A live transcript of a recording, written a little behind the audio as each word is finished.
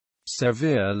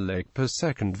Sevier Lake per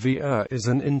second (sɛ̂vɪər) is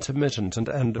an intermittent and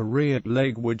endorheic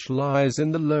lake which lies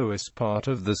in the lowest part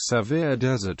of the Sevier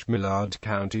Desert, Millard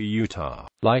County, Utah.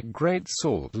 Like Great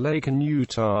Salt Lake and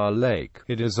Utah.Like,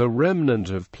 it is a remnant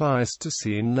of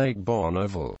Pleistocene Lake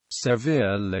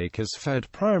Bonneville.Sevier Lake is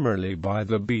fed primarily by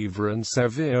the Beaver and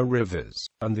Sevier rivers,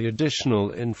 and the additional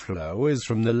inflow is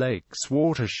from the lake's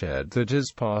watershed that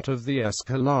is part of the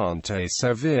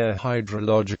Escalante-Sevier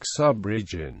hydrologic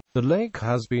subregion. The lake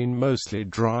has been mostly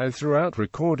dry throughout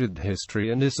recorded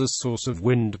history and is a source of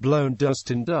wind-blown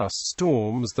dust in dust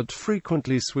storms that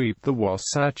frequently sweep the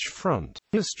Wasatch Front.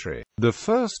 History. The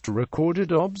first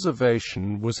recorded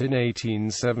observation was in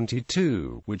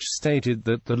 1872, which stated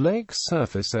that the lake's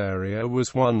surface area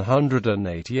was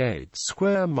 188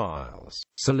 square miles.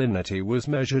 Salinity was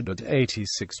measured at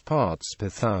 86 parts per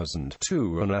thousand,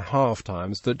 2.5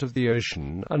 times that of the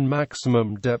ocean, and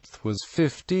maximum depth was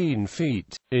 15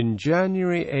 feet. In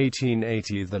January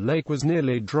 1880 the lake was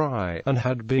nearly dry, and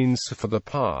had been so for the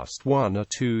past 1 or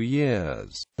 2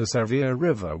 years. The Sevier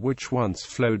River, which once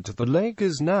flowed to the lake,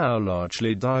 is now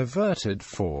largely diverted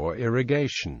for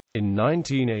irrigation. In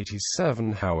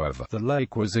 1987, however, the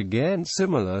lake was again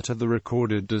similar to the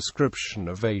recorded description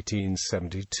of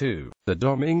 1872. The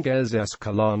Dominguez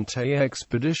Escalante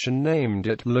expedition named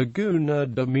it Laguna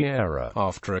de Miera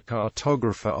after a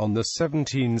cartographer on the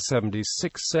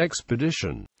 1776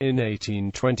 expedition. In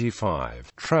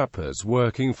 1825, trappers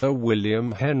working for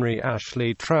William Henry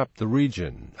Ashley trapped the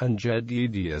region, and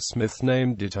Jedediah Smith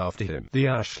named it after him, the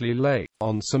Ashley Lake.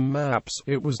 On some maps,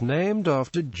 it was named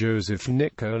after Joseph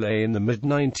Nicolay in the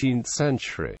mid-19th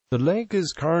century. The lake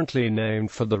is currently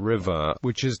named for the river,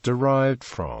 which is derived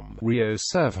from Rio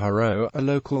Sevier, a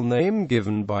local name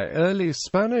given by early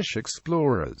Spanish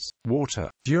explorers. Water.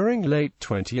 During late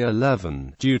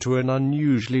 2011, due to an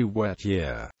unusually wet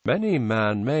year, many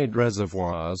man-made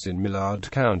reservoirs in Millard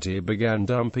County began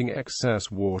dumping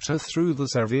excess water through the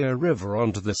Sevier River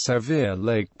onto the Sevier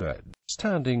Lake bed.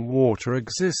 Standing water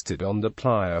existed on the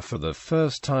playa for the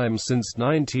first time since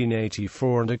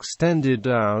 1984 and extended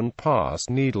down past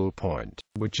Needle Point,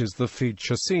 which is the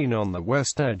feature seen on the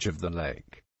west edge of the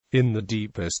lake. In the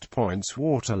deepest points,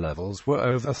 water levels were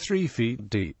over 3 feet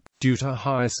deep, due to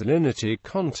high salinity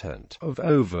content of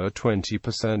over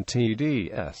 20%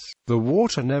 TDS. The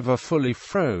water never fully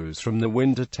froze from the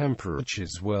winter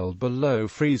temperatures well below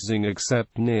freezing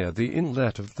except near the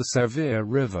inlet of the Sevier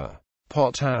River.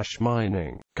 Potash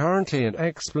mining. Currently an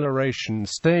exploration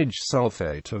stage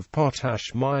sulfate of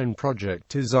potash mine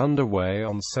project is underway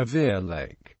on Sevier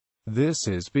Lake. This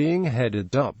is being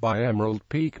headed up by Emerald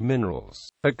Peak Minerals.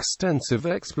 Extensive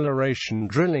exploration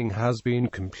drilling has been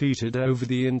completed over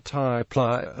the entire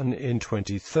playa, and in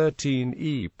 2013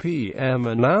 EPM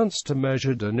announced a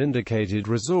measured and indicated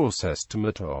resource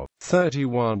estimate of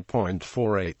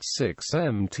 31.486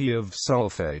 MT of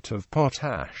sulfate of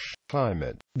potash.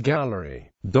 Climate.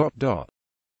 Gallery.